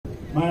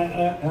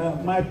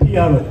my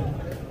PRO,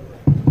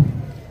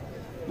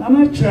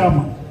 Nana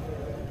Chairman,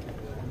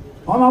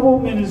 Honorable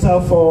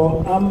Minister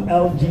for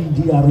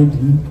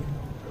MLGDRD,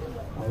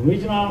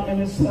 Regional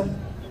Minister,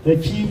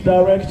 the Chief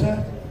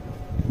Director,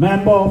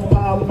 Member of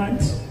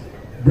Parliament,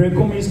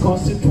 Berekum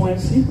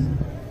constituency,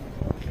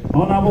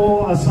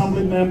 Honorable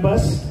Assembly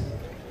members,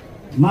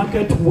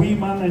 market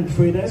women and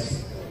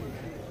traders,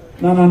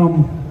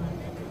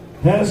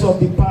 heads of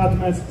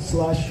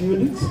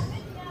departments/units,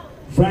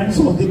 friends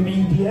of the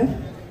media,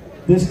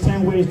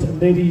 distinguished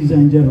ladies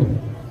and gentlemen.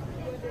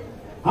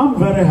 I'm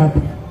very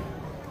happy.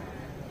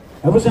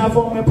 I was a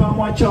former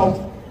Palma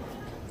child,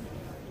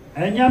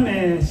 and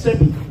Yame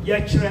Sebi,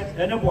 Yachre,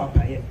 and a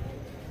Wapaye.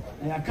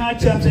 I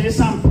can't say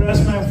some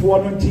pressman for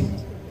one thing,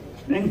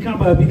 and come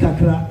by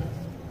Bicacra,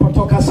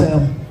 Potoka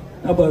Sel,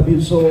 about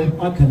being so,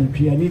 I can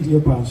need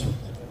your passport.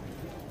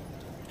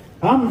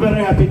 I'm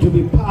very happy to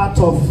be part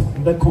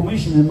of the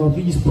commissioning of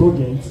these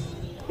projects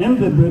in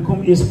the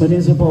Berekum East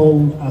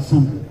Municipal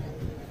Assembly.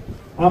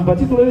 I'm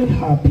particularly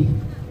happy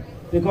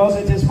because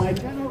it is my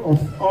tenure of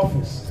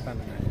office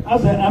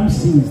as the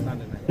MC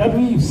that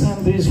we've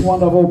sent these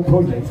wonderful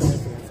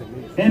projects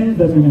in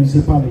the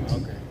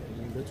municipality.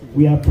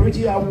 We are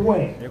pretty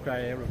aware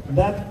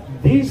that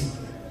these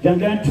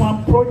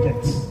Gangan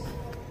projects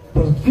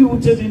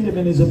prosecuted in the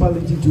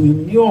municipality to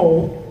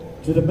inure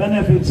to the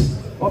benefits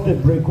of the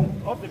Berekum,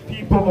 of the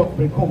people of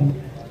Berekum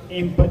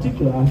in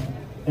particular,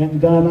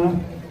 and Ghana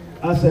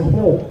as a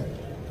whole.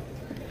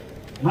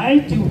 My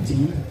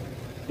duty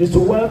is to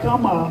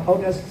welcome our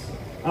August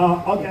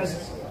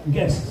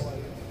guest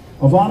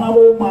of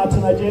Honorable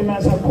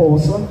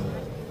Adjei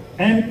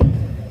and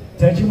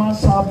Tejiman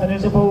South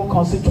Municipal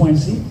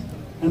Constituency,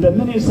 and the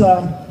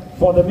Minister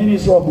for the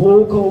Ministry of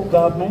Local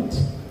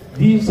Government,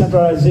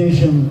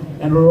 Decentralization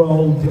and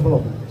Rural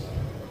Development.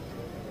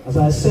 As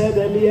I said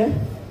earlier,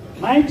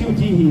 my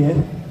duty here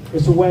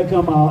is to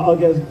welcome our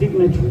August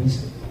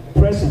dignitaries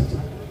present.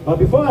 But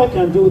before I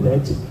can do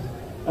that,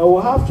 I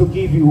will have to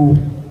give you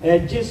a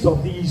gist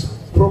of these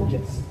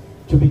projects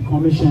to be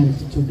commissioned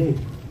today.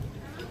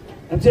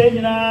 I'm saying,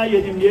 you know,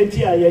 you're the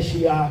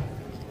Yeshia,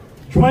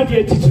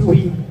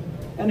 2083,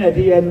 and at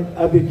the end,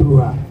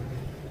 Abitura.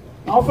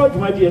 Now, for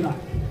Jumadina,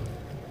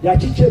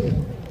 Yachichemi,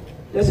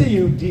 they say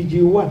you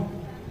DG 1,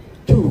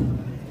 2,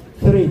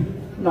 3,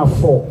 now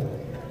 4.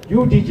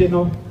 You DG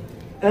no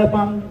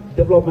urban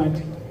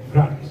development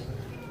grant.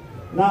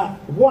 Now,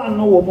 one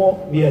no more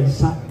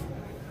Miensa.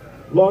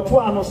 Lord,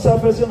 one no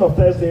surfacing of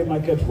Thursday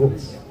market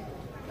roads.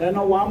 And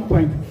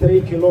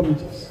 1.3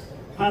 kilometers,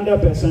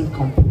 100%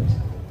 complete.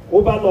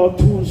 Over Lord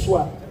 2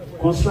 swap,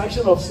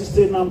 construction of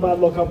 60 number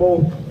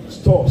lockable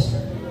stores,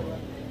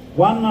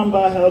 1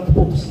 number health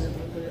post,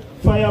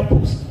 fire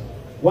post,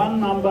 1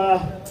 number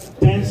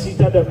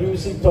 10-seater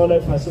WC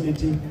toilet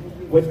facility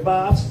with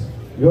baths,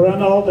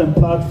 urinals and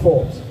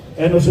platforms.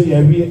 And also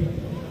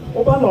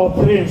over Lord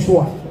 3 and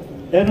swap.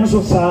 And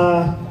also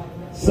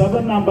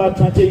 7 number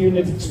 20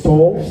 unit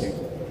stores,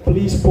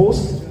 police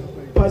post,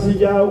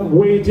 passenger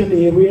waiting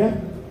area,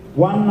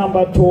 1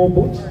 number toll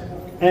booth,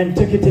 and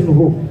ticketing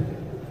room.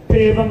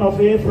 Pavement of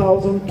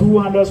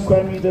 8,200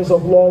 square meters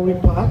of lorry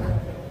park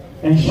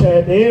and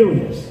shared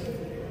areas.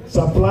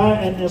 Supply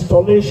and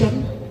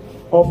installation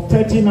of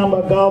 30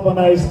 number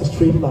galvanized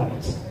street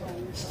lights.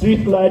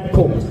 Street light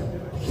poles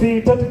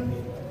fitted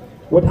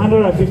with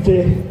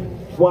 150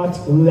 watt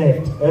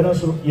LED. And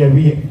also,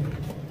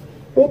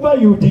 over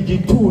you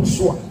DG2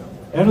 swap.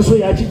 And also,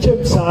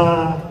 Yachichips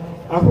are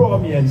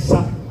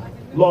Agromiensa.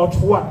 Lot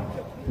 1,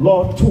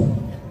 Lot 2,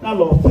 now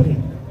Lot 3.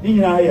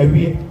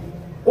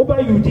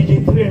 Over you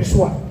DG3 and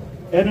swap.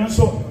 And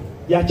also,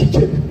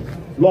 Yachichip.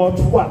 Lot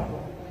 1,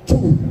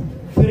 2,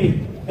 3.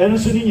 And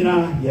also,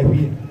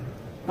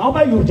 now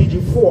by you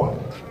DG4.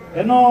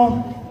 And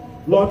now,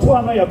 Lot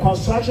 1, now your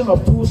construction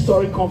of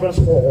 2-story conference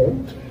hall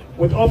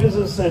with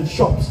offices and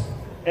shops.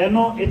 And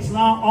now it's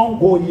now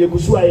ongoing.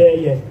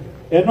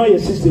 And now you're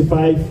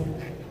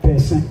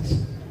 65%.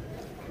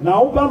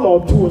 Now, over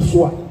Lot 2 and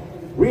swap.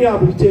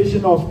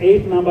 Rehabilitation of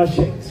 8 number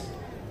sheds,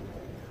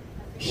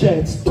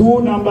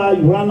 2 number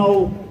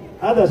urinal,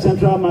 other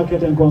central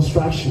market and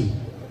construction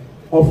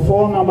of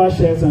 4 number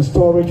sheds and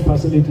storage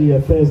facility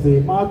at Thursday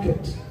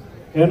market,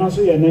 and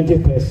also your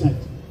 90%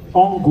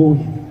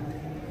 ongoing.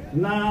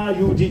 Now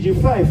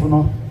UDG5,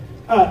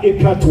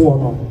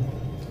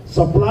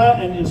 supply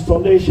and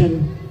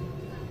installation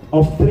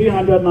of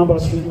 300 number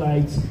street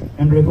lights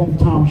in Berekum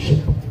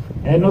Township,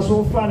 and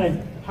also finally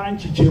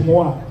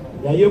Hanchichimwa.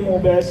 And also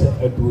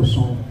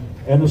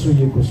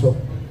Yekuso.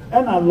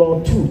 And a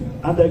law 2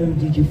 under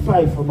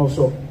UDG5 and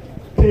also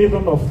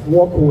pavement of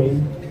walkway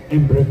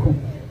in Berekum.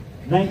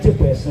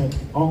 90%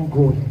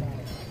 ongoing.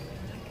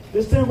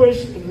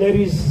 Distinguished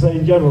ladies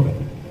and gentlemen,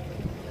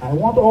 I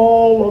want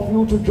all of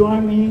you to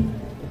join me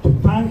to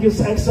thank His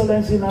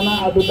Excellency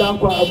Nana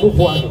Adudankwa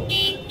Abubuado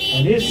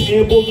and his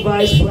able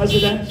Vice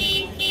President,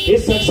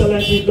 His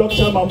Excellency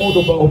Dr. Mahmoud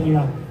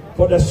Baumia,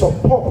 for the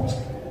support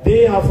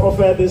they have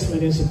offered this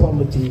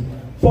municipality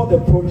for the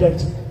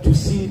project to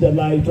see the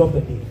light of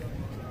the day.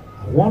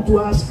 I want to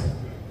ask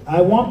I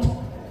want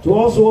to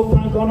also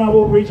thank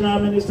Honorable Regional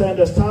Minister and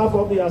the staff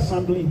of the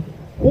Assembly,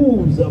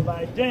 whose,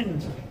 by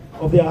dint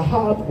of their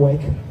hard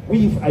work,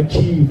 we've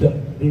achieved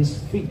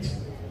this feat.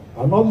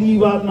 I'll not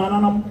leave out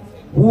Nananam,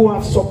 who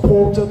have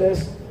supported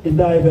us in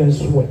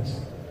diverse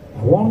ways.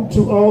 I want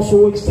to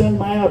also extend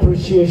my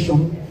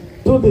appreciation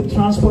to the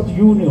transport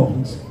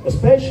unions,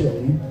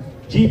 especially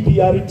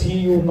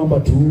GPRTU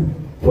number 2,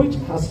 which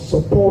has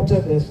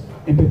supported us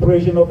in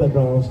preparation of the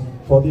grounds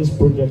for this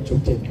project to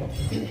take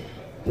off.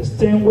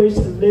 Distinguished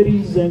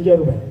ladies and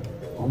gentlemen,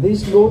 on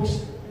this note,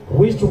 I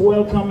wish to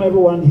welcome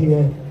everyone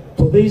here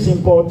to this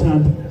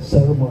important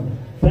ceremony.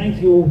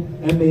 Thank you,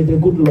 and may the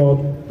good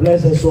Lord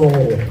bless us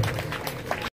all.